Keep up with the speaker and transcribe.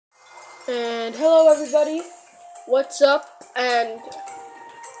And hello everybody, what's up? And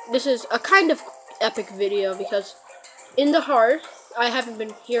this is a kind of epic video because in the heart, I haven't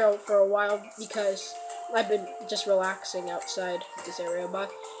been here for a while because I've been just relaxing outside this area,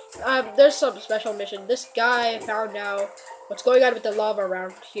 but there's some special mission. This guy found out what's going on with the lava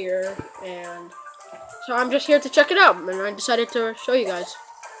around here, and so I'm just here to check it out, and I decided to show you guys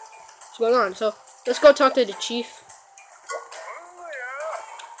what's going on. So let's go talk to the chief.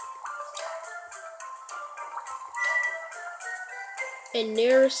 And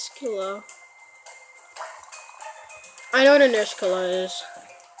Nerskilla. I know what a Nerskilla is.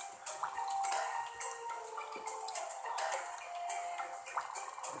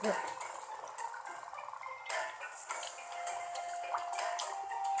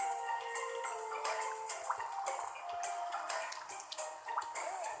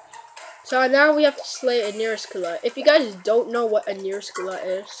 So now we have to slay a Nerskilla. If you guys don't know what a Nerskilla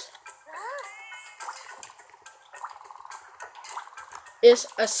is, it's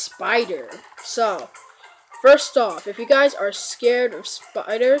a spider. So, first off, if you guys are scared of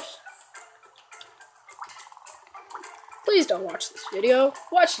spiders, please don't watch this video.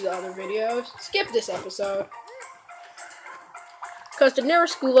 Watch the other videos. Skip this episode. Because the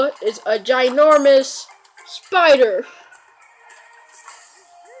Nerskilla is a ginormous spider.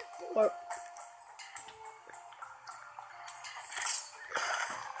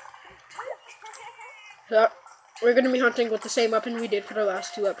 So, we're going to be hunting with the same weapon we did for the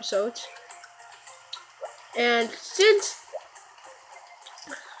last 2 episodes. And since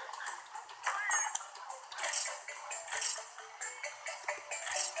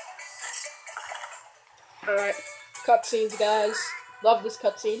alright, cutscenes, guys. Love this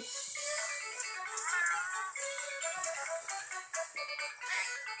cutscene.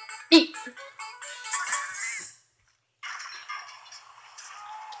 Eat!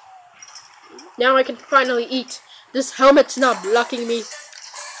 Now I can finally eat. This helmet's not blocking me.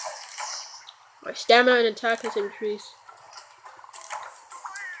 My stamina and attack has increased.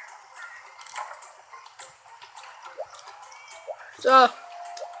 So,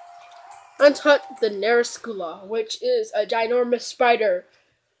 let's hunt the Nerskilla, which is a ginormous spider.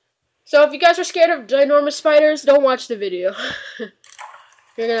 So if you guys are scared of ginormous spiders, don't watch the video.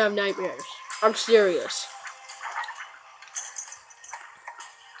 You're gonna have nightmares. I'm serious.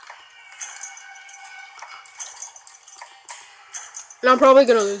 And I'm probably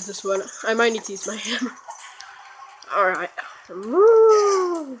gonna lose this one. I might need to use my hammer. Alright.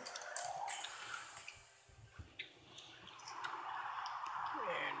 And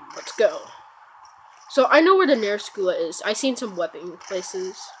let's go. So I know where the Nerskilla is. I've seen some webbing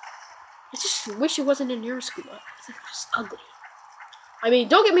places. I just wish it wasn't a Nerskilla. It's just ugly. I mean,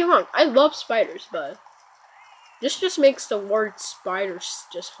 don't get me wrong. I love spiders, but this just makes the word spiders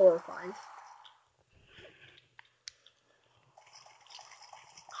just horrifying.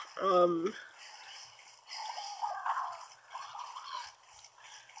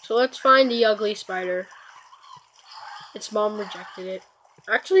 So let's find the ugly spider. Its mom rejected it.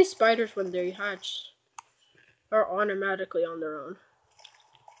 Actually, spiders, when they hatch, are automatically on their own.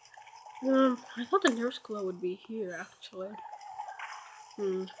 I thought the Nerskilla would be here, actually.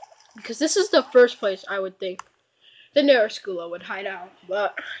 Because this is the first place I would think the Nerskilla would hide out,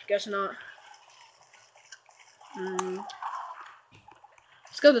 but I guess not.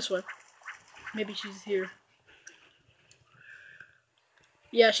 Let's go this way. Maybe she's here.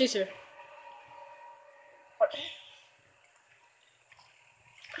 Yeah, she's here. Okay.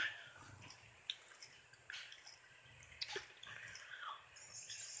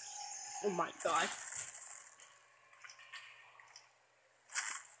 Oh my god.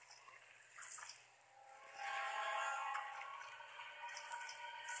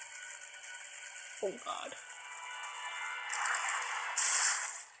 Oh god.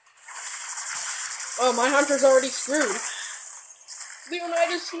 Oh, my hunter's already screwed.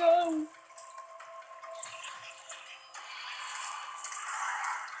 Leonidas, no!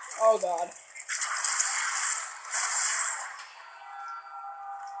 Oh god.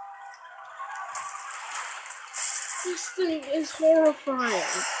 This thing is horrifying.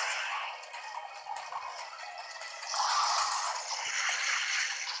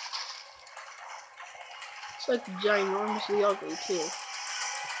 It's like ginormously ugly too.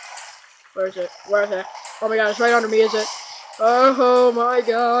 Where is it? Where is it? Oh my god, it's right under me, is it? Oh my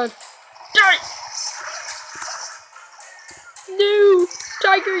god. Die! No!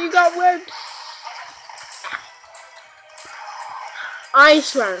 Tiger, you got webbed! I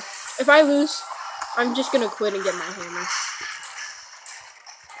swear, if I lose, I'm just gonna quit and get my hammer.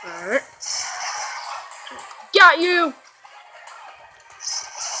 Alright. Got you!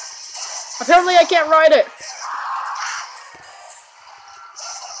 Apparently I can't ride it.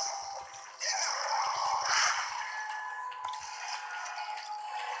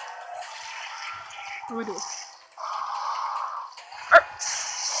 What do I do?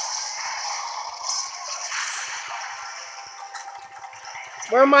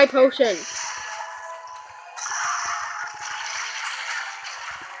 Where are my potions?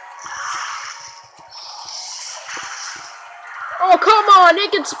 Oh, come on,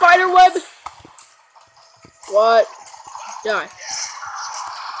 naked spiderweb! What? Die.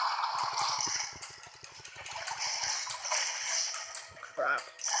 Crap.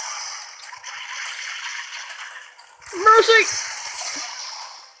 Mercy!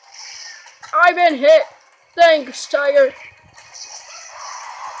 I've been hit. Thanks, tiger.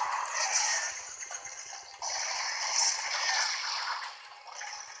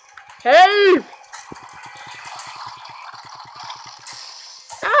 Help!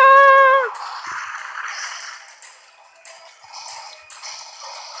 Ah!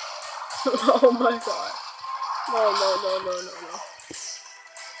 Oh my god. No.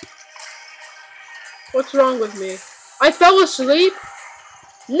 What's wrong with me? I fell asleep?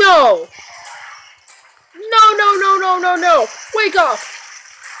 No! No. Wake up!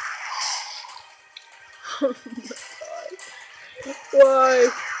 Oh my god. Why?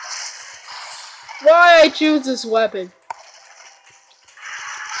 Why I choose this weapon?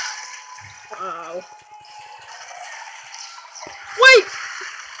 Wow. Wait!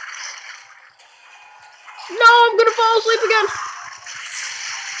 No, I'm gonna fall asleep again!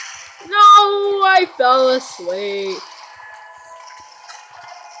 No, I fell asleep.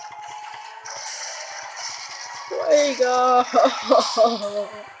 Wake up!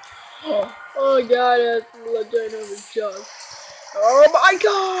 Oh god, that's legit of a joke. Oh my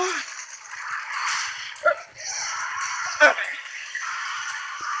god!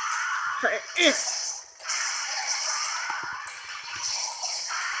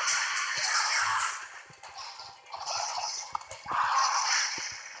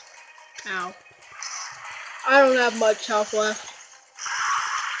 Ow. I don't have much health left.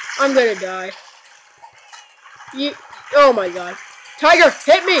 I'm gonna die. Oh my god. Tiger,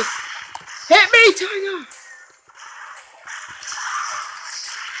 hit me! Hit me, Tiger!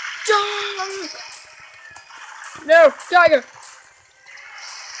 Dog! No, Tiger!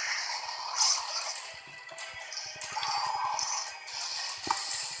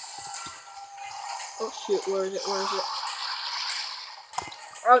 Oh shoot, where is it?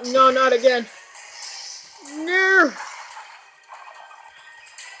 Oh no, not again. No!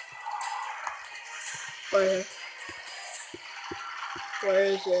 Where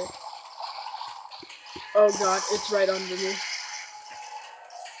is it? Oh god, it's right under me.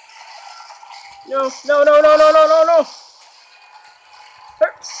 No.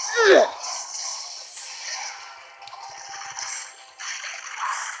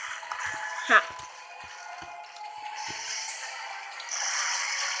 Ha.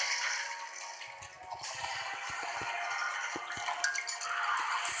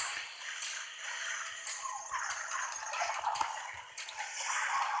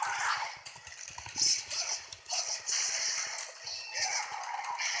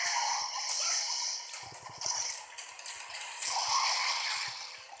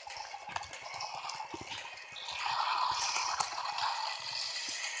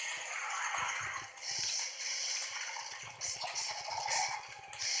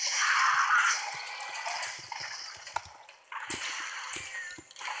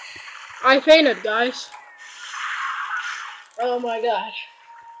 I fainted, guys. Oh my god.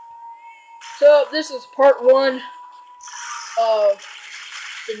 So, this is part 1 of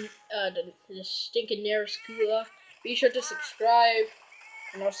the stinking Nair Skula. Be sure to subscribe,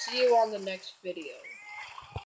 and I'll see you on the next video.